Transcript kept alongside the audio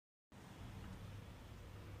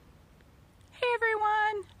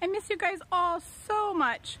I miss you guys all so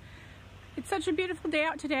much. It's such a beautiful day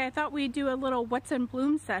out today. I thought we'd do a little what's in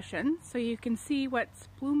bloom session so you can see what's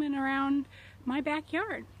blooming around my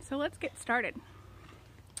backyard. So let's get started.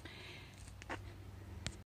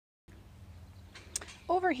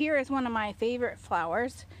 Over here is one of my favorite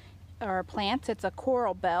flowers or plants. It's a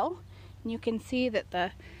coral bell. And you can see that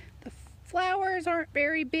the flowers aren't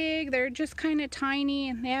very big. They're just kind of tiny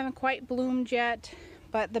and they haven't quite bloomed yet.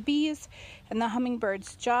 But the bees and the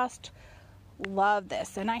hummingbirds just love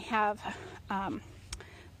this. And I have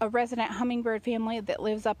a resident hummingbird family that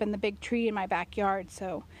lives up in the big tree in my backyard.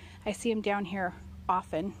 So I see them down here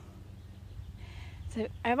often. So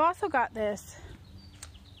I've also got this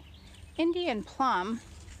Indian plum,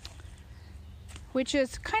 which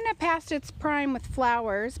is kind of past its prime with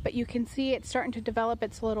flowers, but you can see it's starting to develop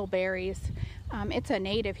its little berries. It's a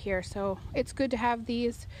native here, so it's good to have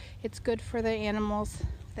these. It's good for the animals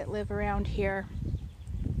that live around here.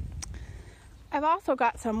 I've also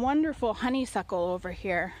got some wonderful honeysuckle over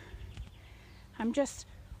here. I'm just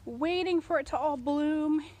waiting for it to all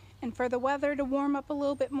bloom and for the weather to warm up a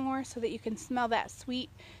little bit more so that you can smell that sweet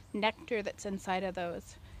nectar that's inside of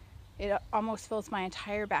those. It almost fills my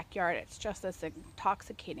entire backyard. It's just this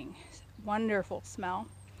intoxicating, wonderful smell.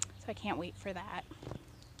 So I can't wait for that.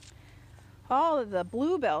 All of the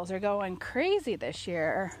bluebells are going crazy this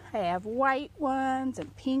year. I have white ones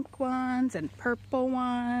and pink ones and purple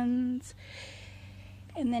ones.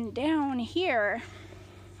 And then down here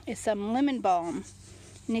is some lemon balm.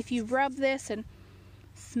 And if you rub this and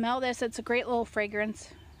smell this, it's a great little fragrance.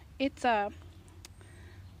 It's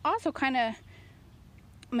also kind of,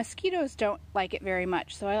 mosquitoes don't like it very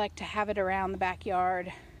much, so I like to have it around the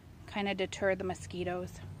backyard, kind of deter the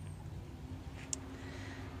mosquitoes.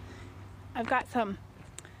 I've got some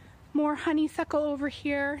more honeysuckle over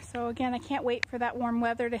here, so again, I can't wait for that warm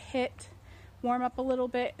weather to hit, warm up a little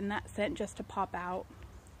bit, and that scent just to pop out.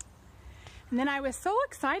 And then I was so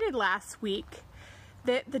excited last week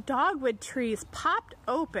that the dogwood trees popped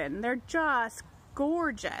open. They're just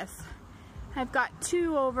gorgeous. I've got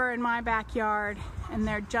two over in my backyard and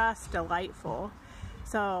they're just delightful.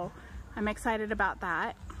 So I'm excited about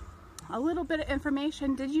that. A little bit of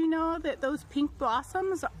information. Did you know that those pink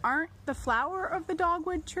blossoms aren't the flower of the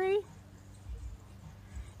dogwood tree?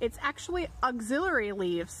 It's actually auxiliary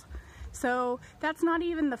leaves. So that's not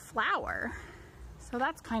even the flower. So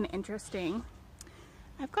that's kind of interesting.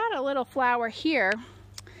 I've got a little flower here.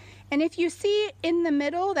 And if you see in the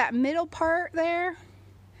middle, that middle part there,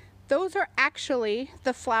 those are actually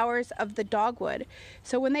the flowers of the dogwood.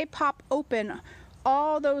 So when they pop open,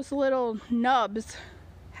 all those little nubs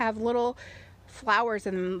have little flowers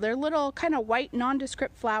in them. They're little kind of white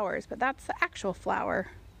nondescript flowers, but that's the actual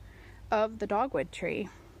flower of the dogwood tree.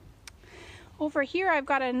 Over here I've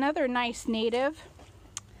got another nice native.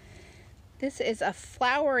 This is a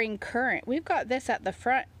flowering currant. We've got this at the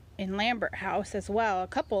front in Lambert house as well, a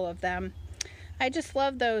couple of them. I just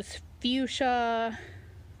love those fuchsia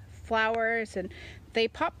flowers, and they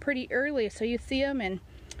pop pretty early, so you see them in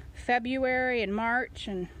February and March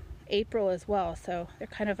and April as well, so they're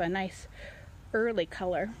kind of a nice early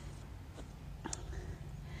color.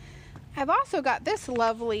 I've also got this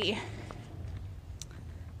lovely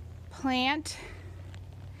plant.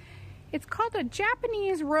 It's called a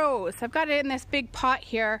Japanese rose. I've got it in this big pot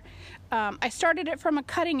here. I started it from a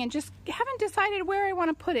cutting and just haven't decided where I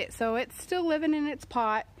want to put it, so it's still living in its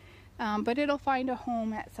pot. But it'll find a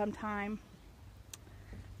home at some time.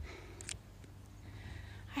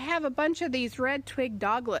 I have a bunch of these red twig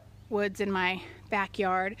dogwoods in my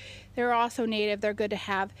backyard. They're also native. They're good to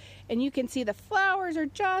have. And you can see the flowers are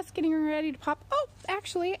just getting ready to pop. Oh,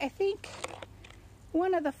 actually, I think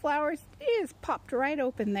one of the flowers is popped right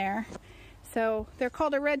open there. So they're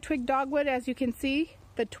called a red twig dogwood. As you can see,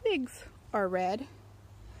 the twigs are red.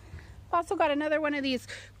 Also got another one of these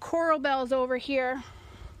coral bells over here.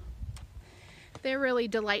 They're really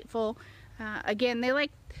delightful. Again, they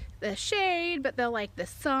like the shade, but they'll like the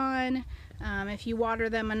sun. If you water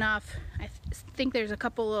them enough. I think there's a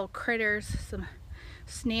couple little critters, some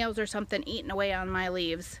snails or something eating away on my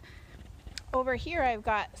leaves. Over here I've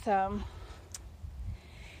got some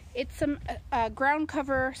ground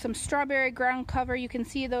cover, some strawberry ground cover. You can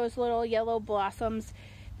see those little yellow blossoms.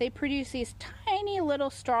 They produce these tiny little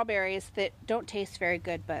strawberries that don't taste very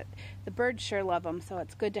good, but the birds sure love them, so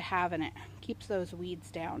it's good to have, and it keeps those weeds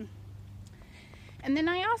down. And then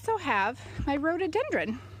I also have my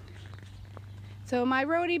rhododendron. So my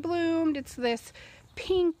rhodey bloomed. It's this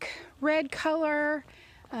pink red color,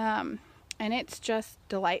 and it's just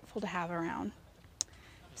delightful to have around.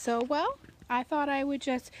 So, well, I thought I would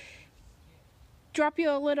just drop you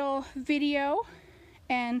a little video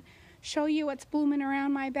and show you what's blooming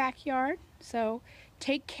around my backyard. So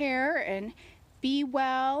take care and be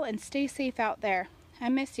well and stay safe out there. I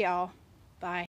miss y'all. Bye.